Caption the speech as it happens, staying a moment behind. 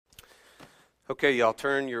Okay, y'all,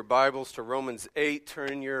 turn your Bibles to Romans 8.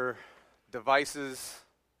 Turn your devices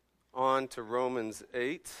on to Romans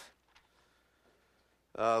 8.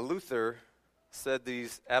 Luther said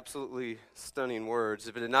these absolutely stunning words: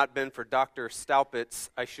 "If it had not been for Dr. Staupitz,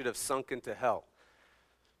 I should have sunk into hell."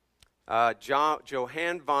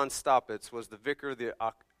 Johann von Staupitz was the vicar of the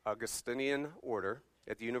Augustinian order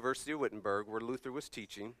at the University of Wittenberg, where Luther was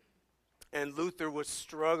teaching, and Luther was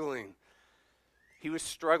struggling. He was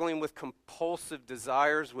struggling with compulsive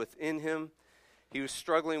desires within him. He was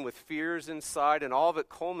struggling with fears inside, and all of it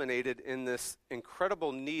culminated in this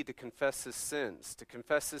incredible need to confess his sins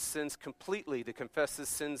completely, to confess his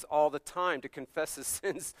sins all the time, to confess his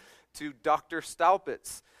sins to Dr.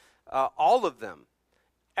 Staupitz, all of them,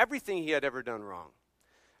 everything he had ever done wrong.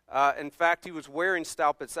 In fact, he was wearing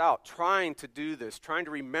Staupitz out, trying to do this, trying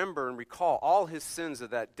to remember and recall all his sins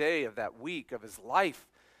of that day, of that week, of his life.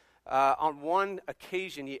 On one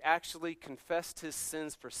occasion, he actually confessed his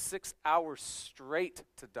sins for 6 hours straight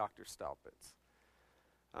to Dr. Staupitz.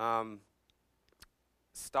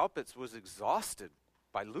 Staupitz was exhausted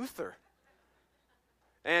by Luther.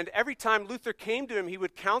 And every time Luther came to him, he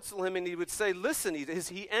would counsel him and he would say, listen,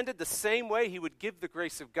 he ended the same way. He would give the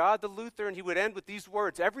grace of God to Luther, and he would end with these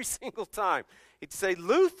words every single time. He'd say,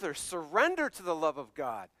 Luther, surrender to the love of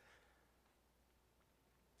God.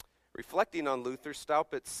 Reflecting on Luther,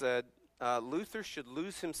 Staupitz said, Luther should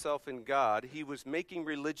lose himself in God. He was making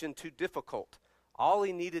religion too difficult. All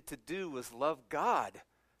he needed to do was love God.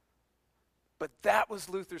 But that was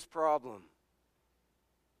Luther's problem.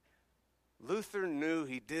 Luther knew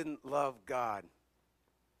he didn't love God.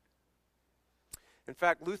 In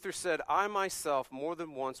fact, Luther said, I myself more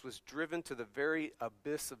than once was driven to the very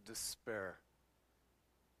abyss of despair,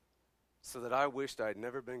 so that I wished I had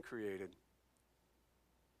never been created.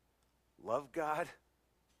 Love God?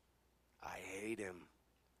 I hate him.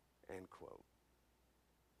 End quote.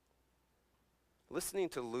 Listening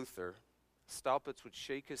to Luther, Staupitz would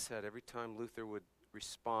shake his head every time Luther would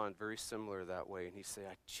respond very similar that way, and he'd say,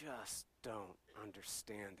 I just don't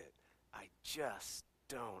understand it. I just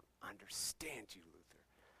don't understand you, Luther.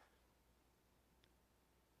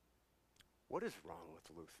 What is wrong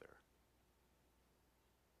with Luther?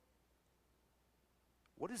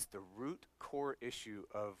 What is the root core issue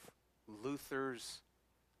of Luther's,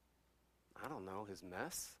 his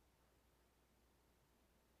mess?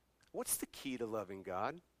 What's the key to loving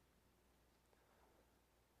God?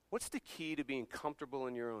 What's the key to being comfortable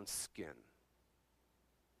in your own skin?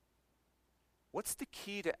 What's the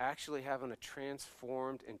key to actually having a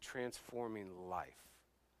transformed and transforming life,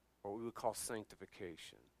 or what we would call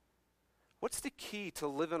sanctification? What's the key to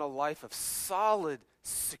living a life of solid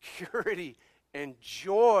security and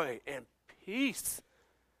joy and peace?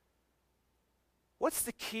 What's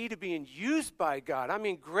the key to being used by God? I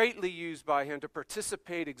mean, greatly used by him to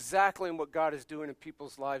participate exactly in what God is doing in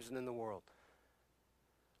people's lives and in the world.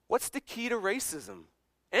 What's the key to racism?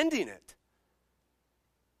 Ending it.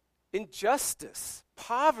 Injustice,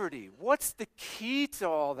 poverty. What's the key to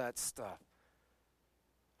all that stuff?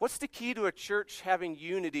 What's the key to a church having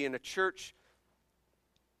unity, and a church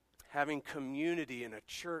having community, and a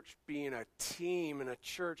church being a team, and a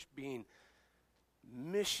church being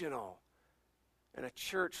missional, and a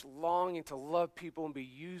church longing to love people and be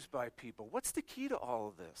used by people? What's the key to all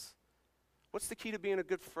of this? What's the key to being a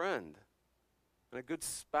good friend and a good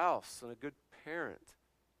spouse and a good parent?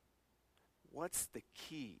 What's the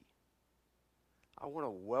key? I want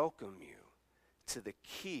to welcome you to the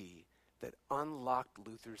key that unlocked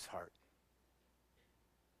Luther's heart.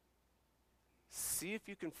 See if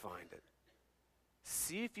you can find it.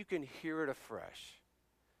 See if you can hear it afresh.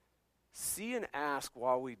 See and ask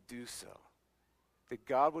while we do so that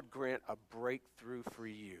God would grant a breakthrough for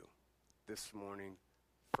you this morning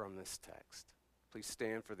from this text. Please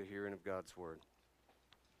stand for the hearing of God's word.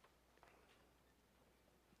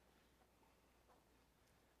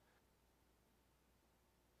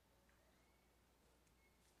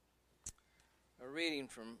 A reading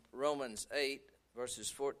from Romans 8, verses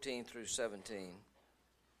 14 through 17.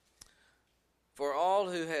 For all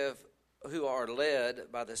who are led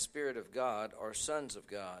by the Spirit of God are sons of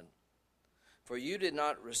God. For you did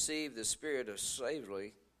not receive the spirit of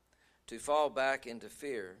slavery to fall back into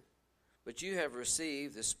fear, but you have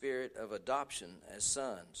received the spirit of adoption as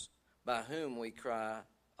sons, by whom we cry,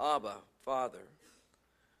 Abba, Father.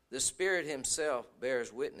 The Spirit himself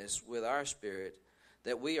bears witness with our spirit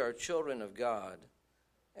that we are children of God,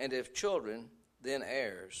 and if children, then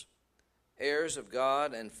heirs, heirs of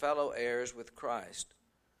God and fellow heirs with Christ,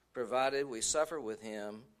 provided we suffer with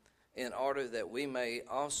him, in order that we may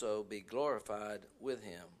also be glorified with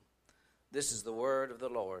him. This is the word of the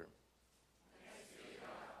Lord.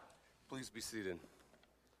 Please be seated.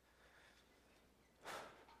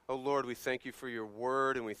 Oh Lord, we thank you for your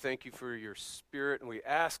word, and we thank you for your Spirit, and we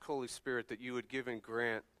ask, Holy Spirit, that you would give and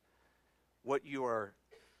grant what you are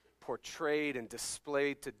portrayed and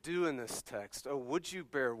displayed to do in this text. Oh, would you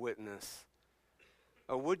bear witness?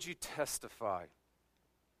 Oh, would you testify?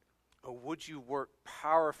 Oh, would you work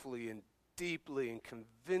powerfully and deeply and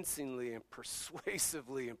convincingly and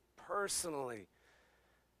persuasively and personally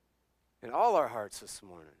in all our hearts this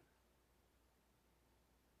morning,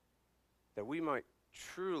 that we might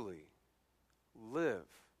truly live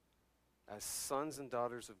as sons and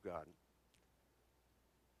daughters of God.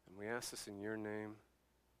 And we ask this in your name.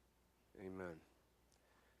 Amen.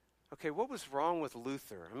 Okay, what was wrong with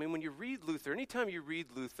Luther? I mean, when you read Luther, anytime you read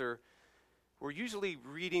Luther, we're usually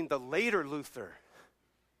reading the later Luther.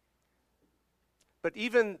 But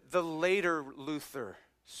even the later Luther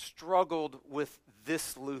struggled with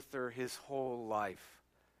this Luther his whole life.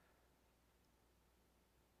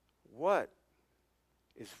 What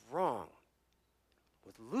is wrong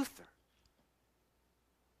with Luther?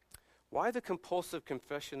 Why the compulsive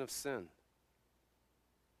confession of sin?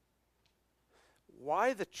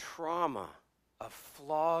 Why the trauma of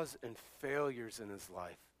flaws and failures in his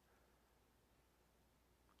life?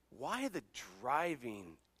 Why the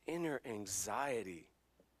driving inner anxiety?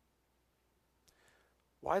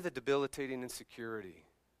 Why the debilitating insecurity?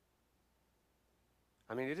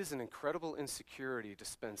 I mean, it is an incredible insecurity to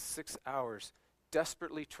spend 6 hours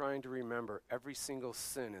desperately trying to remember every single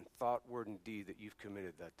sin and thought, word, and deed that you've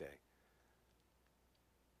committed that day.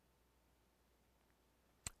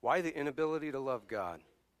 Why the inability to love God?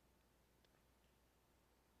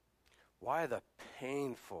 Why the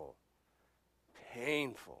painful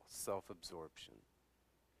self-absorption?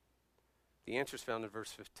 The answer is found in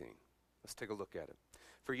verse 15. Let's take a look at it.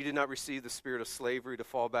 For you did not receive the spirit of slavery to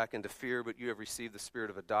fall back into fear, but you have received the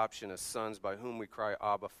spirit of adoption as sons, by whom we cry,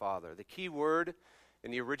 Abba, Father. The key word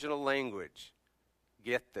in the original language,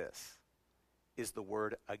 get this, is the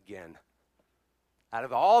word again. Out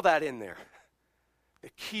of all that in there,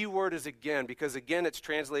 the key word is again, because again it's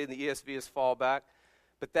translated in the ESV as fall back,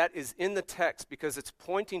 but that is in the text because it's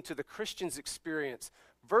pointing to the Christian's experience.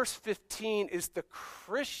 Verse 15 is the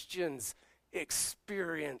Christian's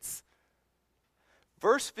experience.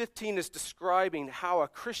 Verse 15 is describing how a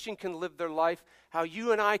Christian can live their life, how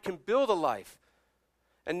you and I can build a life.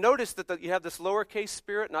 And notice that you have this lowercase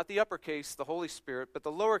spirit, not the uppercase, the Holy Spirit, but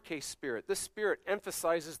the lowercase spirit. This spirit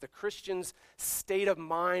emphasizes the Christian's state of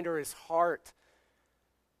mind or his heart,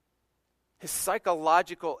 his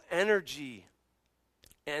psychological energy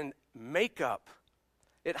and makeup.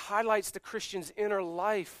 It highlights the Christian's inner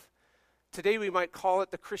life. Today we might call it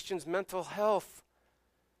the Christian's mental health.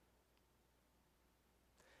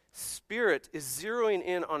 Spirit is zeroing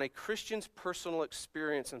in on a Christian's personal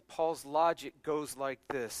experience, and Paul's logic goes like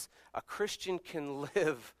this. A Christian can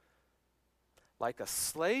live like a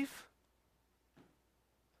slave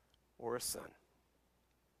or a son.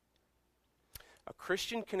 A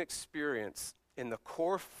Christian can experience in the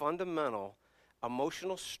core fundamental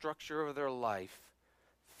emotional structure of their life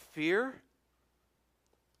fear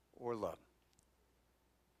or love.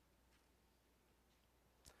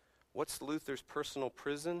 What's Luther's personal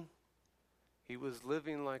prison? He was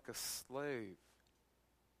living like a slave.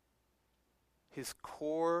 His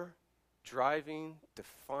core, driving,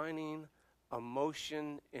 defining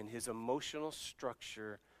emotion in his emotional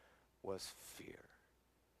structure was fear.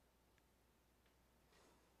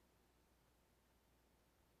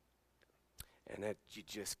 And that you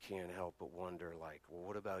just can't help but wonder, like, well,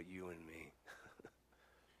 what about you and me?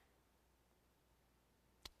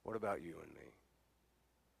 What about you and me?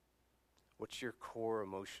 What's your core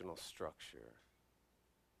emotional structure?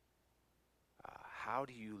 How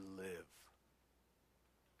do you live?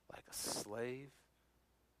 Like a slave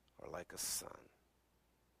or like a son?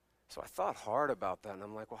 So I thought hard about that, and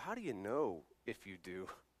I'm like, well, how do you know if you do?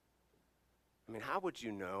 I mean, how would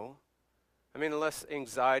you know? I mean, unless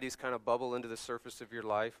anxieties kind of bubble into the surface of your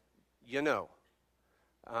life, you know.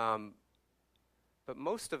 But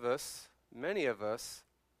most of us, many of us,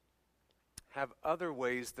 have other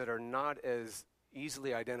ways that are not as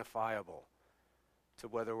easily identifiable to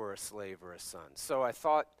whether we're a slave or a son. So I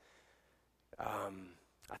thought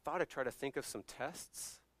I'd try to think of some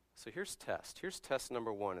tests. So here's test. Here's test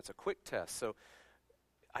number 1. It's a quick test. So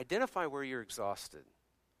identify where you're exhausted.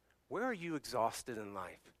 Where are you exhausted in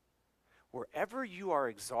life? Wherever you are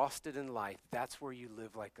exhausted in life, that's where you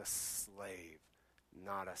live like a slave,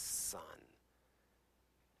 not a son.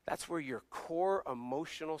 That's where your core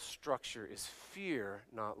emotional structure is fear,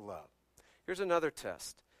 not love. Here's another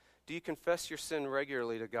test. Do you confess your sin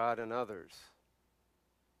regularly to God and others?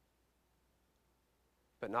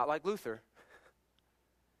 but not like Luther.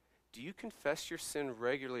 Do you confess your sin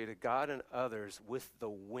regularly to God and others with the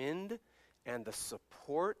wind and the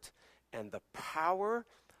support and the power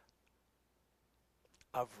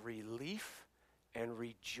of relief and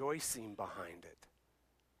rejoicing behind it?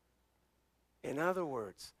 In other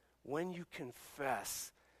words, when you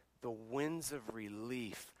confess, the winds of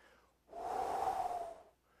relief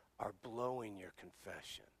are blowing your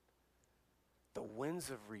confession. The winds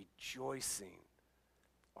of rejoicing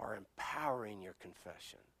are empowering your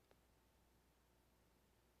confession.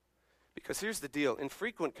 Because here's the deal.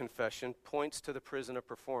 Infrequent confession points to the prison of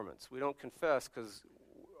performance. We don't confess because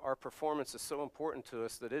our performance is so important to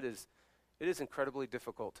us that it is incredibly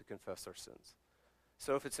difficult to confess our sins.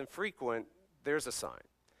 So if it's infrequent, there's a sign.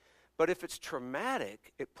 But if it's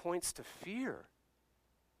traumatic, it points to fear.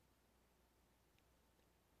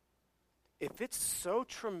 If it's so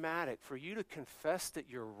traumatic for you to confess that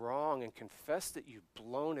you're wrong and confess that you've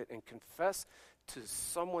blown it and confess to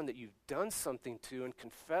someone that you've done something to and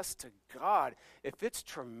confess to God, if it's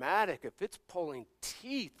traumatic, if it's pulling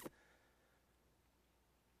teeth,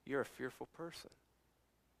 you're a fearful person.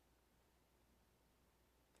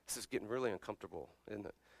 This is getting really uncomfortable, isn't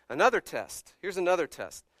it? Another test. Here's another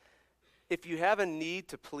test. If you have a need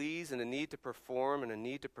to please and a need to perform and a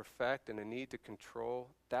need to perfect and a need to control,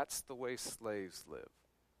 that's the way slaves live.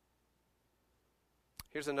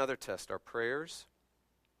 Here's another test. Our prayers.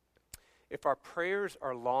 If our prayers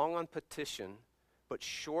are long on petition but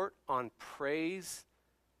short on praise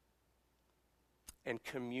and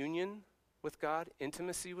communion with God,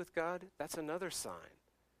 intimacy with God, that's another sign.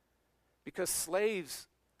 Because slaves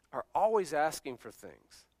are always asking for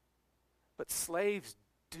things. But slaves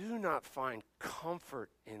do not find comfort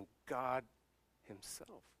in God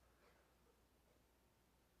himself.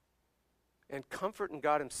 And comfort in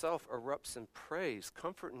God himself erupts in praise.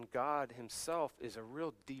 Comfort in God himself is a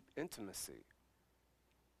real deep intimacy.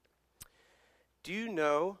 Do you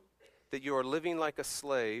know that you are living like a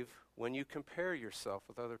slave when you compare yourself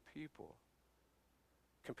with other people?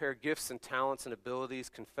 Compare gifts and talents and abilities,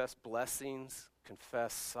 confess blessings,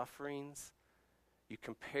 confess sufferings. You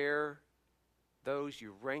compare those,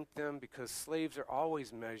 you rank them, because slaves are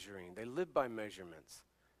always measuring. They live by measurements.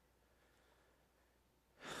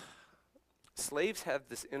 Slaves have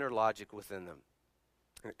this inner logic within them,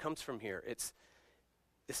 and it comes from here.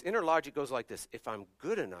 This inner logic goes like this: if I'm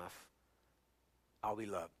good enough, I'll be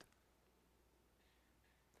loved.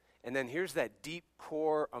 And then here's that deep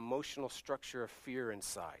core emotional structure of fear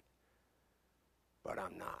inside. But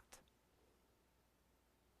I'm not.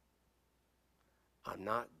 I'm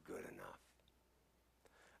not good enough.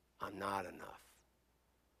 I'm not enough.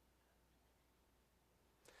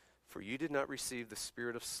 For you did not receive the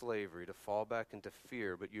spirit of slavery to fall back into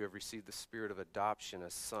fear, but you have received the spirit of adoption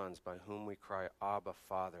as sons, by whom we cry, Abba,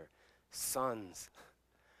 Father. Sons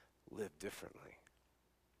live differently.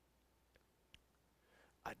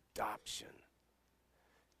 Adoption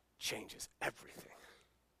changes everything.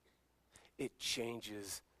 It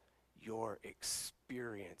changes your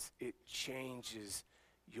experience. It changes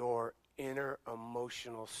your inner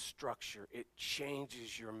emotional structure. It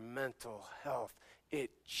changes your mental health.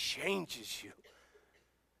 It changes you.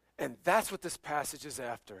 And that's what this passage is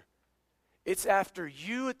after. It's after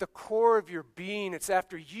you at the core of your being. It's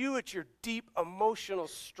after you at your deep emotional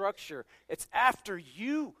structure. It's after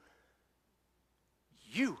you.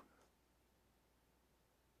 You.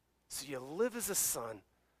 So you live as a son.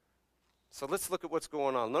 So let's look at what's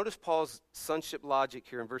going on. Notice Paul's sonship logic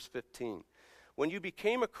here in verse 15. When you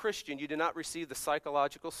became a Christian, you did not receive the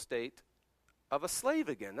psychological state of a slave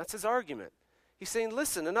again. That's his argument. He's saying,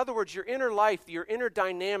 listen, in other words, your inner life, your inner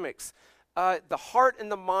dynamics, the heart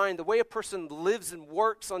and the mind, the way a person lives and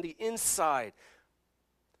works on the inside,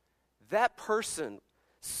 that person,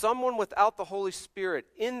 someone without the Holy Spirit,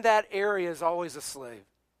 in that area is always a slave.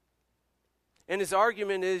 And his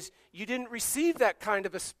argument is, you didn't receive that kind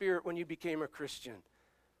of a spirit when you became a Christian.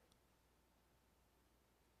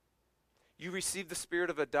 You received the spirit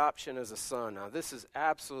of adoption as a son. Now, this is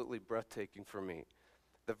absolutely breathtaking for me.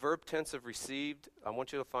 The verb tense of received, I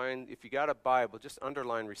want you to find, if you got a Bible, just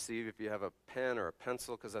underline receive if you have a pen or a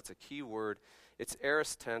pencil, because that's a key word. It's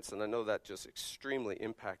aorist tense, and I know that just extremely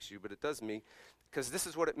impacts you, but it does me, because this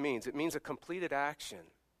is what it means. It means a completed action.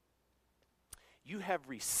 You have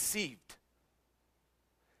received.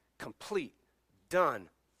 Complete, done,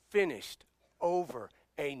 finished, over,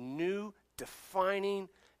 a new, defining,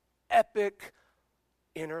 epic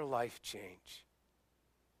inner life change.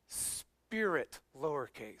 Spirit,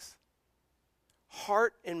 lowercase.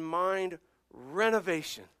 Heart and mind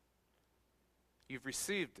renovation. You've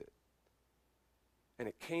received it. And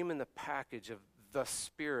it came in the package of the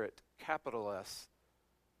Spirit, capital S,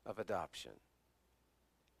 of adoption.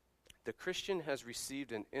 The Christian has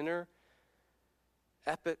received an inner,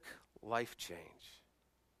 epic life change.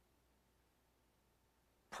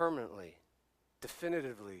 Permanently,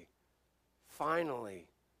 definitively, finally,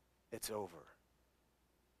 it's over.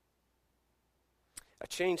 A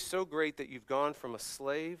change so great that you've gone from a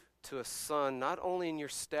slave to a son, not only in your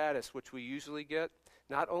status, which we usually get,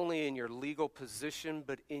 not only in your legal position,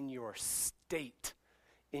 but in your state,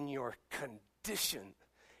 in your condition,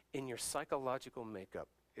 in your psychological makeup.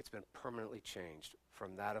 It's been permanently changed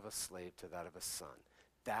from that of a slave to that of a son.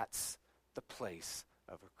 That's the place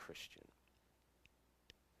of a Christian.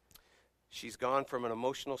 She's gone from an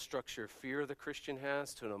emotional structure of fear the Christian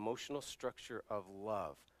has to an emotional structure of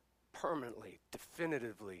love. Permanently,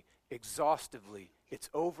 definitively, exhaustively. It's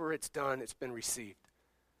over, it's done, it's been received.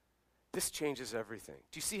 This changes everything.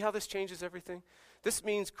 Do you see how this changes everything? This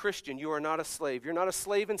means, Christian, you are not a slave. You're not a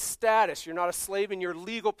slave in status. You're not a slave in your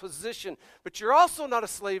legal position. But you're also not a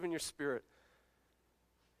slave in your spirit.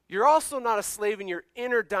 You're also not a slave in your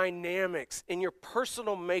inner dynamics, in your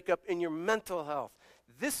personal makeup, in your mental health.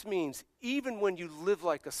 This means even when you live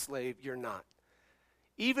like a slave, you're not.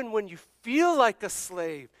 Even when you feel like a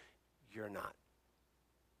slave, you're not.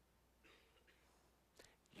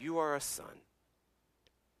 You are a son.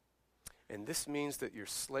 And this means that your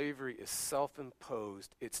slavery is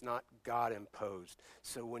self-imposed. It's not God-imposed.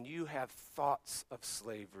 So when you have thoughts of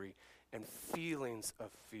slavery and feelings of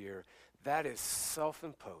fear, that is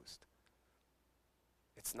self-imposed.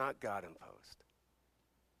 It's not God-imposed.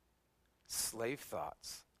 Slave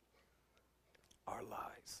thoughts are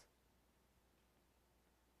lies.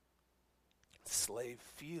 Slave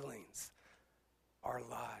feelings are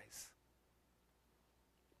lies.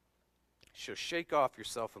 So shake off your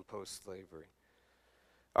self-imposed slavery.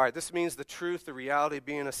 All right, this means the truth, the reality of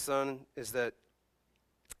being a son is that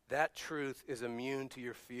truth is immune to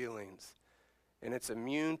your feelings. And it's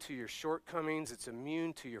immune to your shortcomings. It's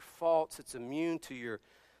immune to your faults. It's immune to your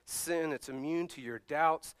sin. It's immune to your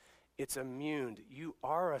doubts. It's immune. You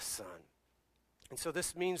are a son. And so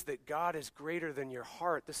this means that God is greater than your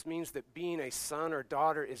heart. This means that being a son or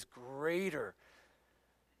daughter is greater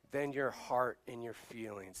than your heart and your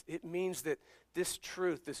feelings. It means that this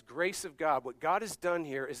truth, this grace of God, what God has done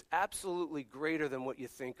here is absolutely greater than what you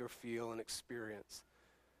think or feel and experience.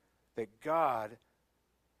 That God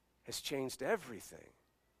has changed everything.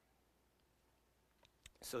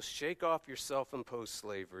 So shake off your self-imposed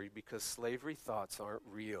slavery, because slavery thoughts aren't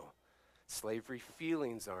real. Slavery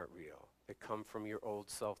feelings aren't real. They come from your old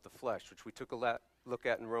self, the flesh, which we took a look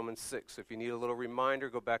at in Romans 6. So if you need a little reminder,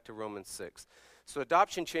 go back to Romans 6. So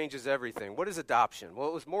adoption changes everything. What is adoption? Well,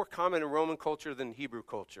 it was more common in Roman culture than Hebrew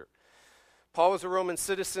culture. Paul was a Roman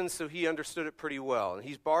citizen, so he understood it pretty well. And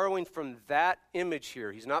he's borrowing from that image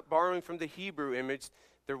here. He's not borrowing from the Hebrew image.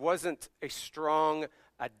 There wasn't a strong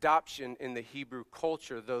adoption in the Hebrew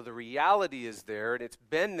culture, though the reality is there, and it's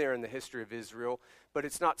been there in the history of Israel, but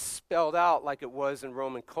it's not spelled out like it was in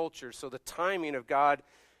Roman culture. So the timing of God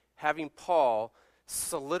having Paul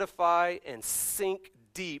solidify and sink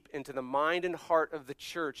deep into the mind and heart of the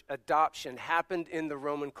church, adoption happened in the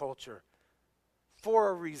Roman culture for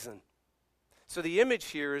a reason. So the image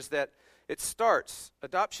here is that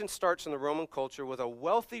adoption starts in the Roman culture with a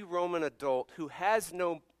wealthy Roman adult who has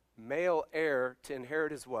no male heir to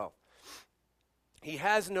inherit his wealth. He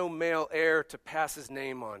has no male heir to pass his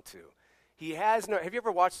name on to. Have you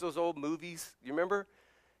ever watched those old movies? You remember?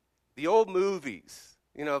 The old movies,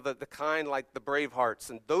 the kind like the Bravehearts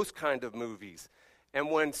and those kind of movies. And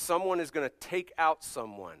when someone is going to take out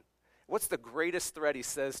someone, what's the greatest threat he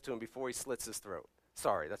says to him before he slits his throat?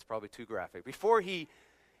 Sorry, that's probably too graphic. Before he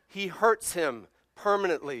hurts him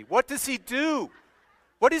permanently, what does he do?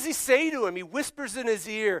 What does he say to him? He whispers in his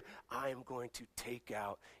ear, I am going to take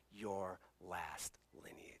out your last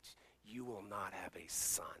lineage. You will not have a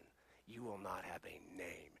son. You will not have a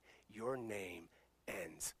name. Your name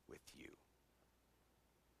ends with you.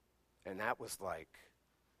 And that was like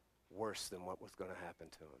worse than what was going to happen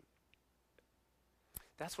to him.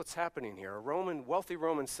 That's what's happening here. A wealthy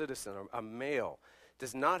Roman citizen, a male,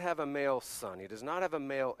 does not have a male son. He does not have a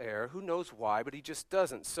male heir. Who knows why, but he just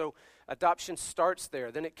doesn't. So adoption starts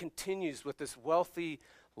there. Then it continues with this wealthy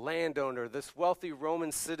landowner, this wealthy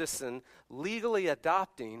Roman citizen legally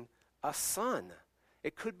adopting a son.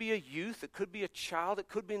 It could be a youth, it could be a child, it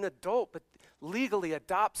could be an adult, but legally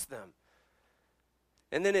adopts them.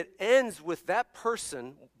 And then it ends with that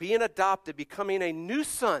person being adopted, becoming a new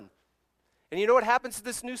son. And you know what happens to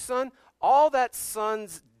this new son? All that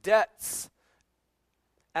son's debts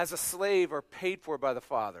as a slave are paid for by the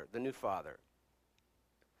father, the new father.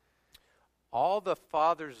 All the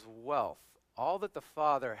Father's wealth, all that the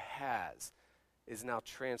Father has, is now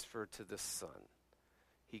transferred to the Son.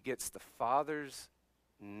 He gets the Father's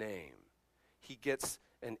name. He gets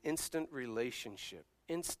an instant relationship,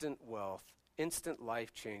 instant wealth, instant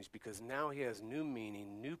life change, because now he has new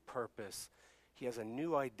meaning, new purpose. He has a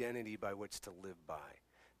new identity by which to live by.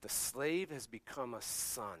 The slave has become a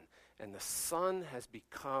son, and the son has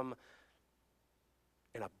become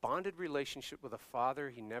in a bonded relationship with a father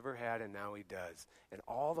he never had, and now he does. And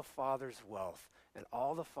all the Father's wealth, and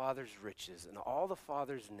all the Father's riches, and all the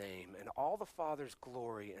Father's name, and all the Father's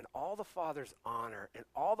glory, and all the Father's honor, and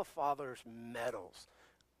all the Father's medals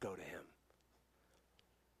go to him.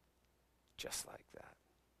 Just like that.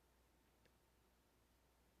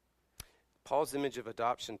 Paul's image of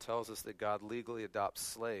adoption tells us that God legally adopts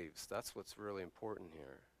slaves. That's what's really important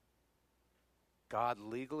here. God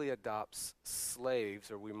legally adopts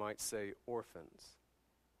slaves, or we might say orphans,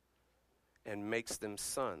 and makes them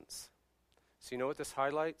sons. So you know what this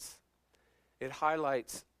highlights? It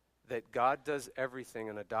highlights that God does everything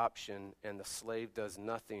in adoption, and the slave does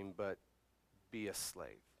nothing but be a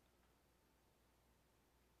slave.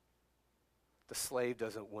 The slave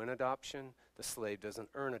doesn't win adoption. The slave doesn't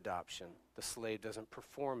earn adoption. The slave doesn't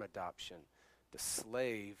perform adoption. The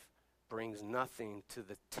slave brings nothing to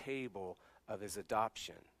the table of his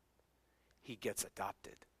adoption. He gets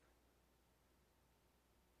adopted.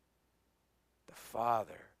 The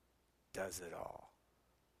Father does it all.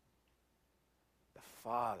 The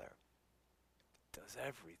Father does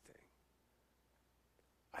everything.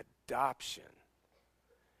 Adoption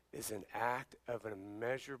is an act of an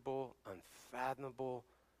immeasurable, unfathomable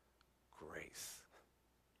grace.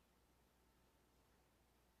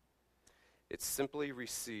 It's simply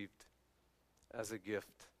received as a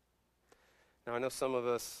gift. Now, I know some of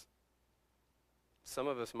us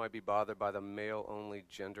might be bothered by the male-only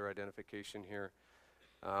gender identification here.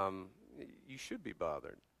 You should be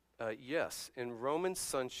bothered. Yes, in Roman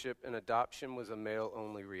sonship, an adoption was a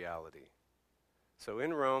male-only reality. So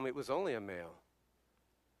in Rome, it was only a male.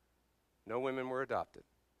 No women were adopted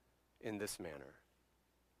in this manner.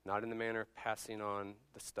 Not in the manner of passing on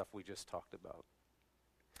the stuff we just talked about.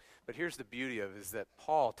 But here's the beauty of it, is that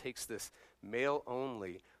Paul takes this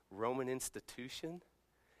male-only Roman institution,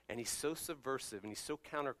 and he's so subversive and he's so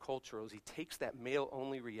countercultural as he takes that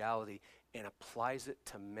male-only reality and applies it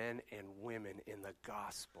to men and women in the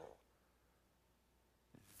gospel.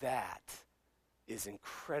 That is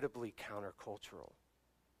incredibly countercultural.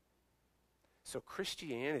 So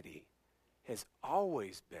Christianity has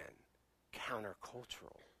always been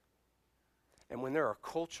countercultural. And when there are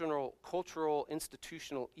cultural,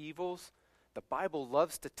 institutional evils, the Bible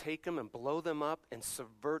loves to take them and blow them up and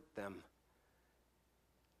subvert them.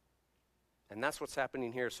 And that's what's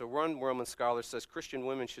happening here. So one Roman scholar says Christian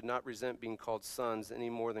women should not resent being called sons any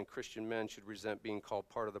more than Christian men should resent being called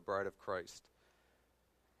part of the bride of Christ.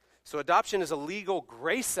 So adoption is a legal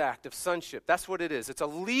grace act of sonship. That's what it is. It's a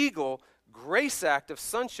legal grace act of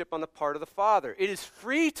sonship on the part of the Father. It is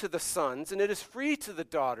free to the sons and it is free to the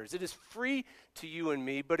daughters. It is free to you and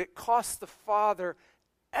me, but it costs the Father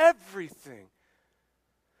everything.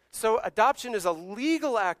 So adoption is a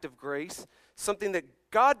legal act of grace, something that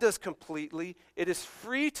God does completely. It is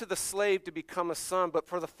free to the slave to become a son, but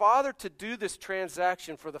for the Father to do this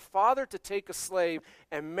transaction, for the Father to take a slave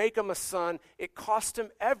and make him a son, it cost him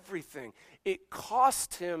everything. It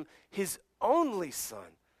cost him his only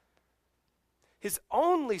son. His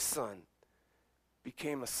only son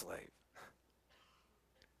became a slave.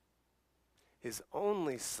 His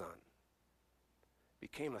only son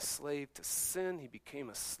became a slave to sin. He became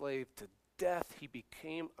a slave to death. He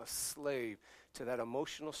became a slave to that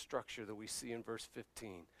emotional structure that we see in verse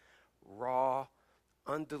 15. Raw,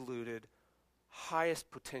 undiluted, highest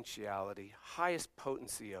potentiality, highest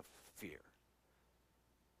potency of fear.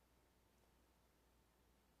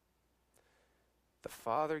 The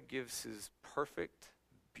Father gives his perfect,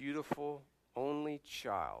 beautiful, only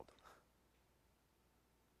child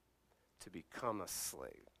to become a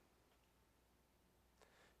slave,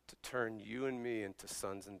 to turn you and me into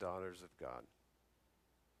sons and daughters of God.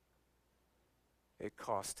 It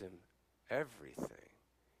cost him everything.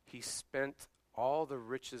 He spent all the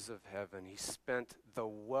riches of heaven. He spent the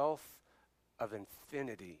wealth of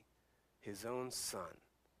infinity, his own son.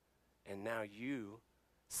 And now you,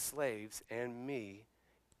 slaves, and me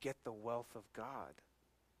get the wealth of God.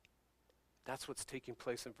 That's what's taking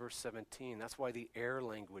place in verse 17. That's why the heir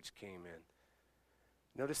language came in.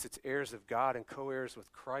 Notice it's heirs of God and co-heirs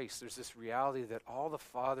with Christ. There's this reality that all the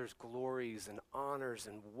Father's glories and honors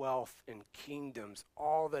and wealth and kingdoms,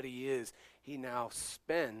 all that he is, he now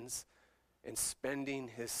spends in spending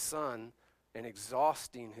his Son and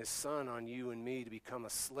exhausting his son on you and me to become a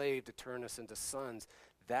slave to turn us into sons.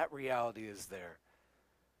 That reality is there.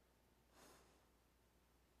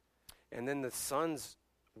 And then the son's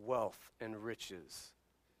wealth and riches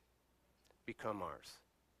become ours.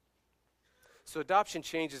 So adoption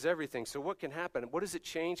changes everything. So what can happen? What does it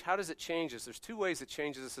change? How does it change us? There's two ways it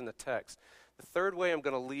changes us in the text. The third way I'm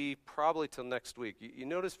going to leave probably till next week. You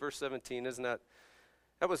notice verse 17, isn't that?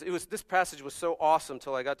 This passage was so awesome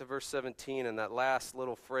till I got to verse 17 and that last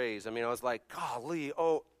little phrase. I mean, I was like, golly,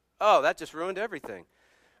 oh, that just ruined everything.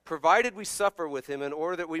 Provided we suffer with him in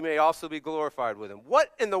order that we may also be glorified with him.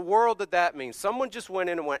 What in the world did that mean? Someone just went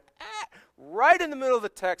in and went, right in the middle of the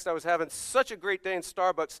text. I was having such a great day in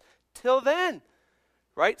Starbucks till then,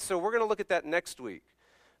 right? So we're going to look at that next week.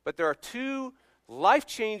 But there are two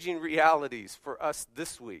life-changing realities for us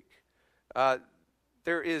this week.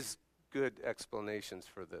 There is good explanations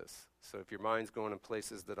for this. So if your mind's going in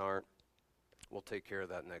places that aren't, we'll take care of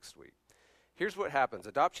that next week. Here's what happens.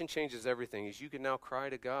 Adoption changes everything. Is you can now cry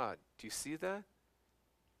to God. Do you see that?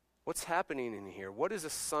 What's happening in here? What is a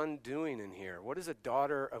son doing in here? What is a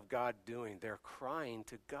daughter of God doing? They're crying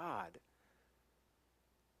to God.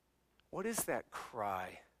 What is that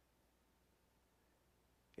cry?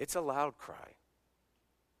 It's a loud cry.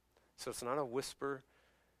 So it's not a whisper,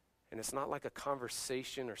 and it's not like a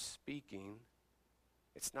conversation or speaking.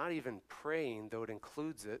 It's not even praying, though it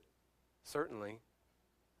includes it, certainly.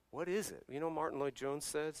 What is it? You know, Martin Lloyd-Jones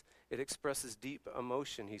says it expresses deep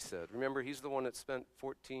emotion, he said. Remember, he's the one that spent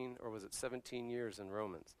 17 years in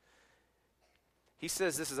Romans. He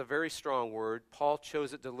says this is a very strong word. Paul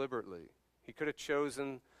chose it deliberately. He could have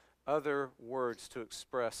chosen other words to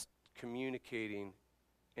express communicating,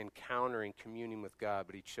 encountering, communing with God,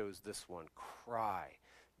 but he chose this one, cry.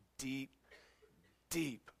 Deep,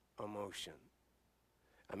 deep emotion.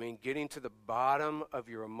 I mean, getting to the bottom of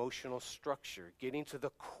your emotional structure, getting to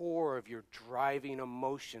the core of your driving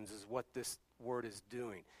emotions is what this word is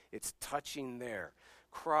doing. It's touching there.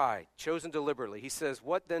 Cry, chosen deliberately. He says,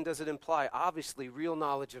 what then does it imply? Obviously, real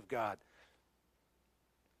knowledge of God.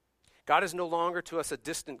 God is no longer to us a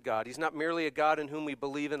distant God. He's not merely a God in whom we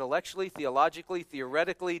believe intellectually, theologically,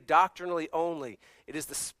 theoretically, doctrinally only. It is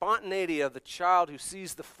the spontaneity of the child who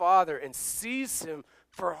sees the Father and sees him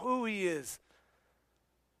for who he is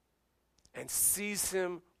and sees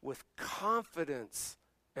him with confidence,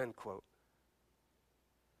 end quote.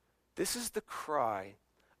 This is the cry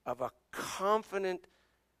of a confident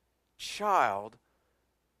child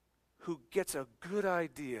who gets a good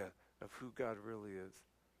idea of who God really is.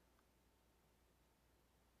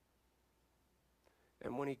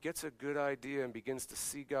 And when he gets a good idea and begins to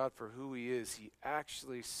see God for who he is, he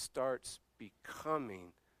actually starts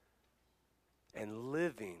becoming and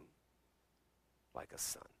living like a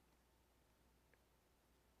son.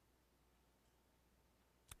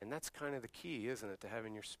 And that's kind of the key, isn't it, to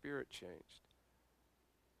having your spirit changed?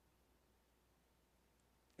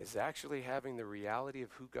 Is actually having the reality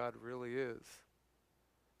of who God really is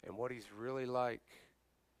and what he's really like.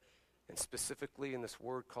 And specifically in this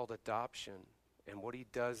word called adoption and what he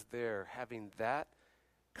does there, having that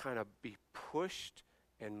kind of be pushed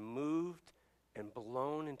and moved and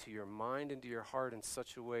blown into your mind, into your heart in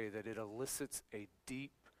such a way that it elicits a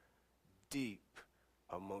deep, deep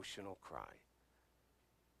emotional cry.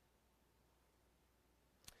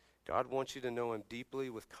 God wants you to know him deeply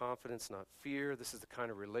with confidence, not fear. This is the kind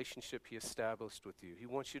of relationship he established with you. He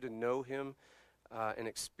wants you to know him and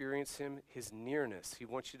experience him, his nearness. He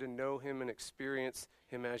wants you to know him and experience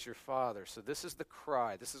him as your father. So this is the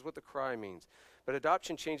cry. This is what the cry means. But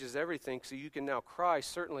adoption changes everything, so you can now cry,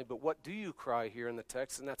 certainly, but what do you cry here in the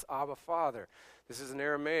text? And that's Abba, Father. This is an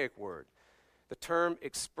Aramaic word. The term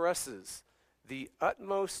expresses the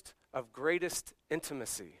utmost of greatest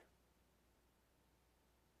intimacy.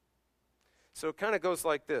 So it kind of goes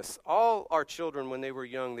like this. All our children, when they were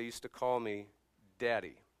young, they used to call me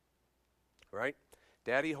Daddy, right?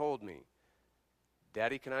 Daddy, hold me.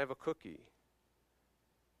 Daddy, can I have a cookie?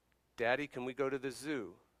 Daddy, can we go to the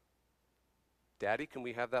zoo? Daddy, can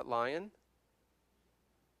we have that lion?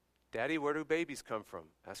 Daddy, where do babies come from?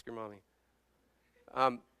 Ask your mommy.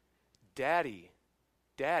 Daddy,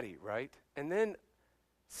 right? And then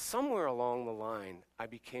somewhere along the line, I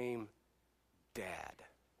became Dad.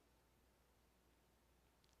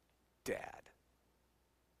 Dad.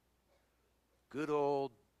 Good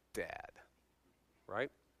old Dad, right?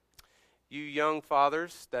 You young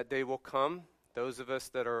fathers, that day will come. Those of us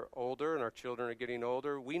that are older and our children are getting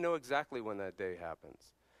older, we know exactly when that day happens.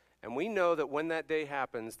 And we know that when that day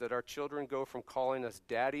happens, that our children go from calling us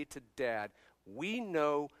Daddy to Dad, we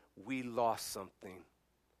know we lost something.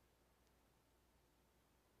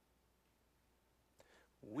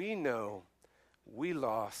 we know we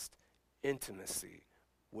lost intimacy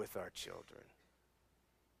with our children.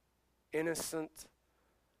 Innocent,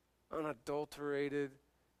 unadulterated,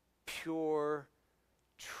 pure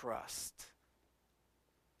trust.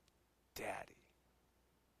 Daddy.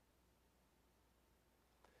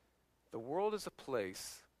 The world is a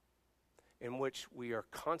place in which we are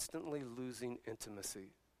constantly losing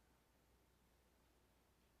intimacy.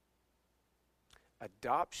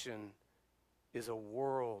 Adoption is a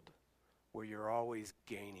world where you're always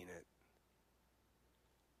gaining it.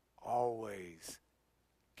 Always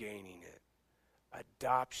gaining it.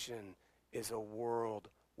 Adoption is a world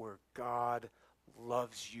where God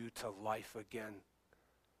loves you to life again.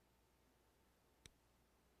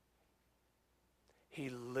 He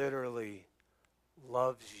literally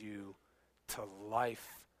loves you to life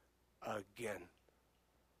again.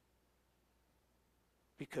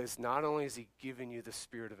 Because not only is he giving you the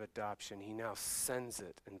spirit of adoption, he now sends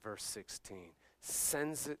it in verse 16.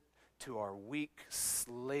 Sends it to our weak,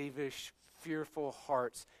 slavish, fearful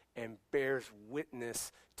hearts and bears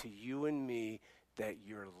witness to you and me that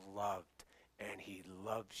you're loved, and he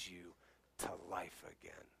loves you to life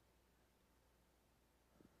again.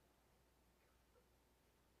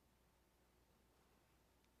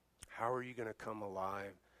 How are you going to come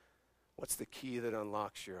alive? What's the key that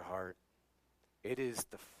unlocks your heart? It is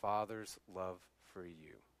the Father's love for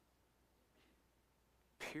you.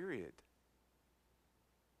 Period.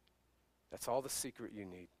 That's all the secret you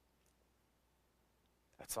need.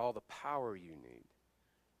 That's all the power you need.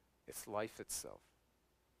 It's life itself.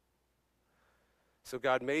 So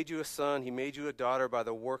God made you a son. He made you a daughter by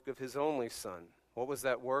the work of his only son. What was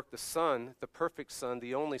that work? The son, the perfect son,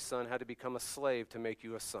 the only son, had to become a slave to make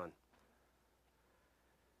you a son.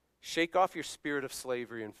 Shake off your spirit of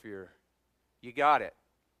slavery and fear. You got it.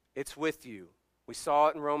 It's with you. We saw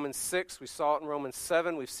it in Romans 6. We saw it in Romans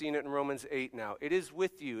 7. We've seen it in Romans 8 now. It is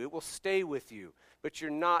with you. It will stay with you. But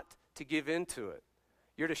you're not to give in to it.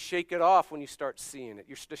 You're to shake it off when you start seeing it.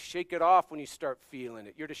 You're to shake it off when you start feeling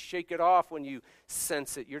it. You're to shake it off when you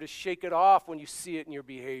sense it. You're to shake it off when you see it in your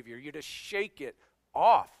behavior. You're to shake it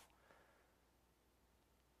off.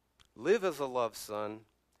 Live as a loved son.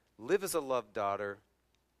 Live as a loved daughter.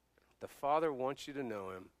 The Father wants you to know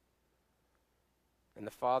him. And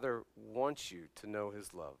the Father wants you to know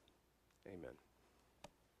his love. Amen.